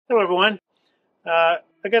Hello everyone. I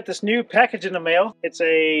got this new package in the mail. It's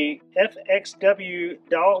a FXW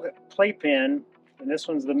dog playpen, and this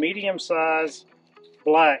one's the medium size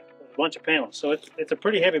black with a bunch of panels. So it's a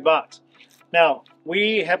pretty heavy box. Now,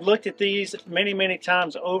 we have looked at these many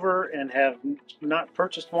times over and have not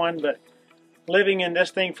purchased one, but living in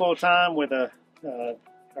this thing full time with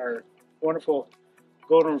our wonderful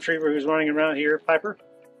golden retriever who's running around here, Piper,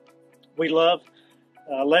 we love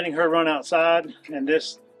letting her run outside, and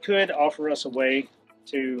this could offer us a way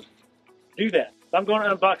to do that. So I'm going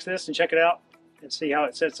to unbox this and check it out and see how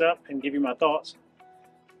it sets up and give you my thoughts.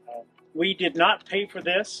 We did not pay for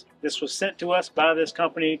this. This was sent to us by this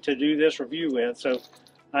company to do this review with. So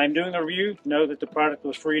I'm doing the review, know that the product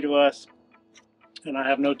was free to us, and I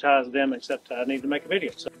have no ties to them except I need to make a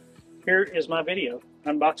video. So here is my video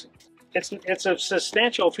unboxing. It's a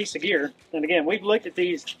substantial piece of gear. And again, we've looked at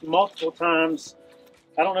these multiple times.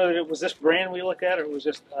 I don't know that it was this brand we looked at or it was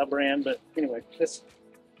just a brand, but anyway,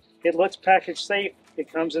 it looks package safe.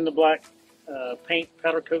 It comes in the black paint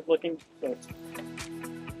powder coat looking. So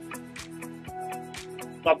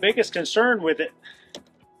my biggest concern with it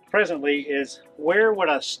presently is where would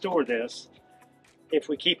I store this if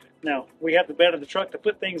we keep it? Now, we have the bed of the truck to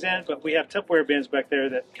put things in, but we have Tupperware bins back there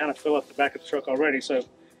that kind of fill up the back of the truck already. So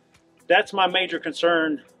that's my major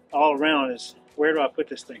concern all around is where do I put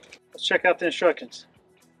this thing? Let's check out the instructions.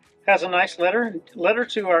 Has a nice letter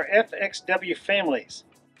to our FXW families.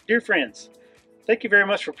 Dear friends, thank you very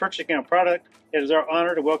much for purchasing our product. It is our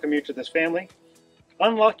honor to welcome you to this family.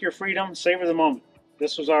 Unlock your freedom, savor the moment.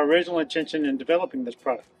 This was our original intention in developing this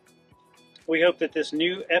product. We hope that this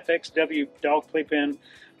new FXW dog playpen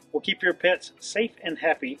will keep your pets safe and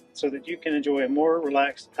happy so that you can enjoy a more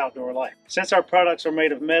relaxed outdoor life. Since our products are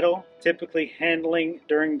made of metal, typically handling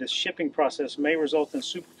during the shipping process may result in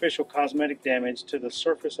superficial cosmetic damage to the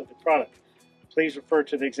surface of the product. Please refer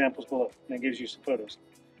to the examples below, and it gives you some photos.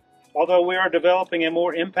 Although we are developing a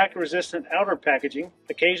more impact-resistant outer packaging,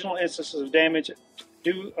 occasional instances of damage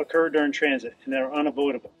do occur during transit, and they are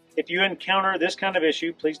unavoidable. If you encounter this kind of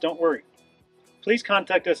issue, please don't worry. Please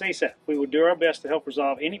contact us ASAP. We will do our best to help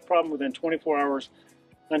resolve any problem within 24 hours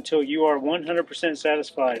until you are 100%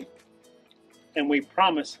 satisfied. And we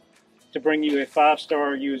promise to bring you a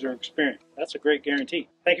 5-star user experience. That's a great guarantee.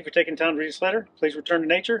 Thank you for taking time to read this letter. Please return to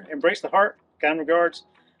nature. Embrace the heart. Kind regards,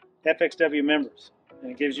 FXW members. And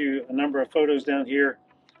it gives you a number of photos down here.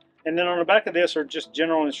 And then on the back of this are just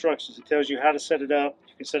general instructions. It tells you how to set it up.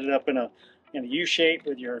 You can set it up in a U shape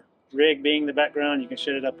with your rig being the background. You can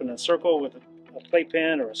set it up in a circle with a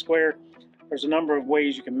playpen or a square. There's a number of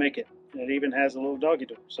ways you can make it, and it even has a little doggy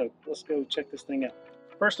door. So let's go check this thing out.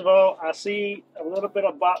 First of all, I see a little bit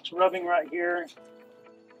of box rubbing right here,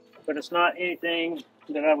 but it's not anything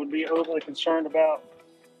that I would be overly concerned about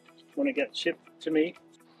when it gets shipped to me.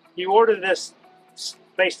 You order this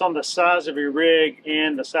based on the size of your rig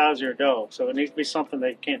and the size of your dog, so it needs to be something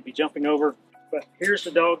that can't be jumping over. But here's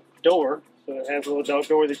the dog door. So it has a little dog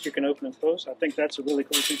door that you can open and close. I think that's a really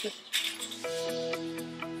cool feature.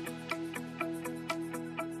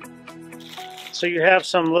 So you have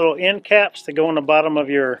some little end caps that go on the bottom of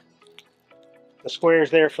the squares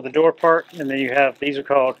there for the door part, and then you have, these are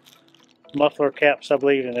called muffler caps, I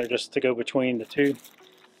believe, and they're just to go between the two.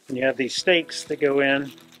 And you have these stakes that go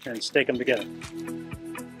in and stake them together.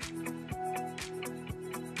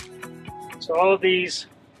 So all of these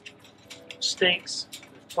stakes,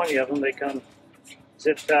 there's plenty of them, they come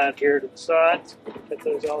zip tied here to the sides. Cut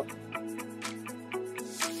those off.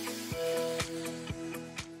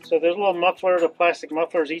 So there's a little muffler, the plastic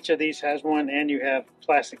mufflers. Each of these has one, and you have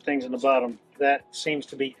plastic things in the bottom. That seems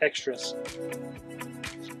to be extras.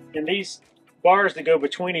 And these bars that go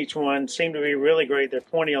between each one seem to be really great. They're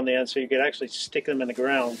pointy on the end, so you could actually stick them in the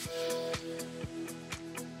ground.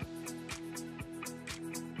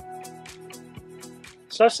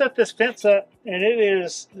 So I set this fence up, and it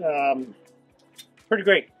is pretty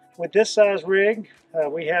great. With this size rig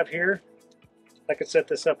we have here, I could set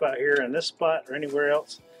this up out here in this spot or anywhere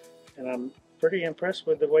else, and I'm pretty impressed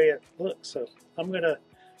with the way it looks. So I'm going to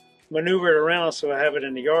maneuver it around so I have it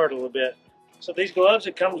in the yard a little bit. So these gloves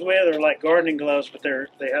it comes with are like gardening gloves, but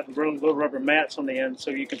they have little rubber mats on the end, so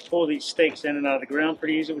you can pull these stakes in and out of the ground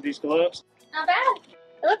pretty easy with these gloves. Not bad.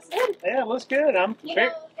 It looks good. Yeah, it looks good. You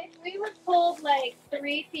know, if we were pulled like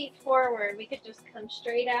 3 feet forward, we could just come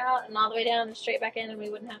straight out and all the way down and straight back in, and we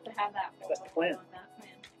wouldn't have to have that. That's the plan.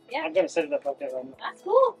 Yeah. I'm going to set it up like that right now. That's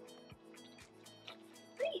cool.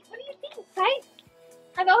 Great. What do you think, Sight?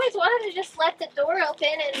 I've always wanted to just let the door open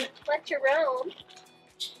and let you roam.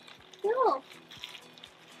 No.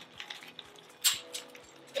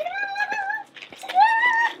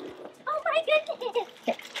 Oh my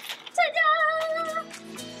goodness!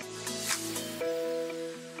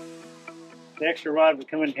 the extra rod would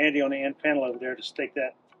come in handy on the end panel over there to stake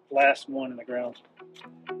that last one in the ground.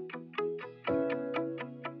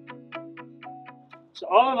 So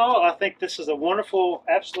all in all, I think this is a wonderful,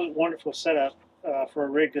 absolute wonderful setup for a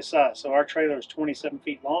rig this size. So our trailer is 27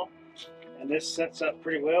 feet long, and this sets up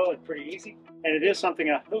pretty well and pretty easy. And it is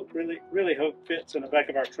something I hope, really hope fits in the back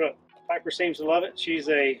of our truck. Piper seems to love it. She's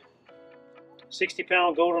a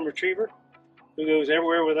 60-pound golden retriever who goes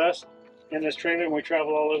everywhere with us in this trailer, and we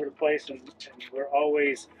travel all over the place, and we're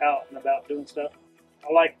always out and about doing stuff.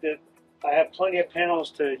 I like that I have plenty of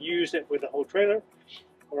panels to use it with the whole trailer,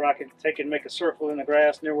 or I can take and make a circle in the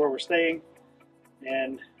grass near where we're staying.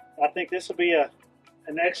 And I think this will be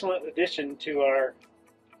an excellent addition to our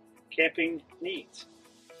camping needs.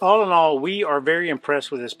 All in all, we are very impressed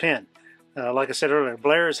with this pen. Like I said earlier,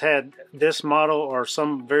 Blair's had this model or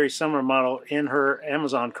some very similar model in her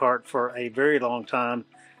Amazon cart for a very long time,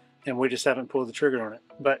 and we just haven't pulled the trigger on it.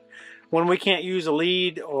 But when we can't use a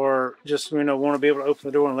lead or just want to be able to open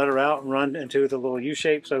the door and let her out and run into the little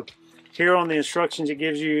U-shape, so here on the instructions it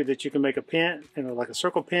gives you that you can make a pin, like a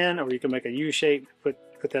circle pin, or you can make a U-shape, put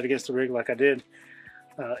that against the rig like I did.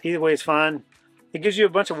 Either way is fine. It gives you a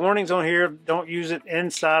bunch of warnings on here. Don't use it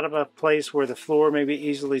inside of a place where the floor may be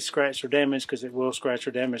easily scratched or damaged, because it will scratch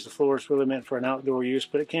or damage the floor. It's really meant for an outdoor use,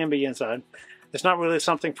 but it can be inside. It's not really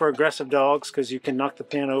something for aggressive dogs because you can knock the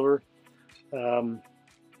pen over.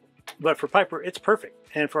 But for Piper, it's perfect.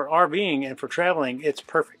 And for RVing and for traveling, it's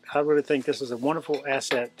perfect. I really think this is a wonderful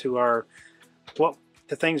asset to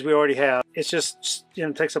the things we already have. It's just,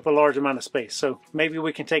 takes up a large amount of space. So maybe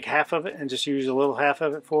we can take half of it and just use a little half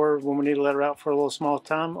of it for when we need to let her out for a little small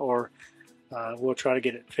time, or we'll try to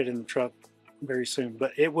get it fit in the truck very soon.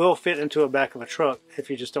 But it will fit into the back of a truck if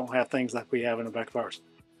you just don't have things like we have in the back of ours.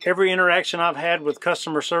 Every interaction I've had with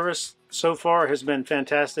customer service so far has been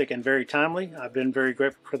fantastic and very timely. I've been very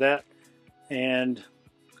grateful for that. And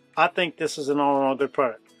I think this is an all-in-all good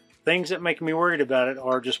product. Things that make me worried about it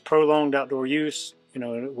are just prolonged outdoor use.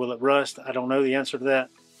 Will it rust? I don't know the answer to that.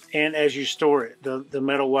 And as you store it, the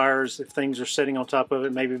metal wires, if things are sitting on top of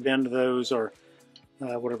it, maybe bend those or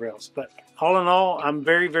whatever else. But all in all, I'm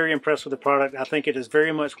very, very impressed with the product. I think it is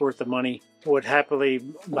very much worth the money. Would happily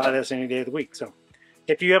buy this any day of the week. So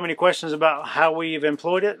if you have any questions about how we've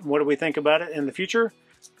employed it, what do we think about it in the future,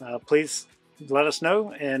 please let us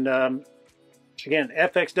know. And again,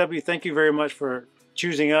 FXW, thank you very much for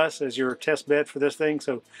choosing us as your test bed for this thing.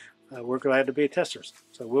 So we're glad to be testers.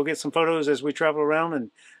 So we'll get some photos as we travel around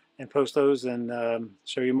and post those and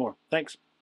show you more. Thanks.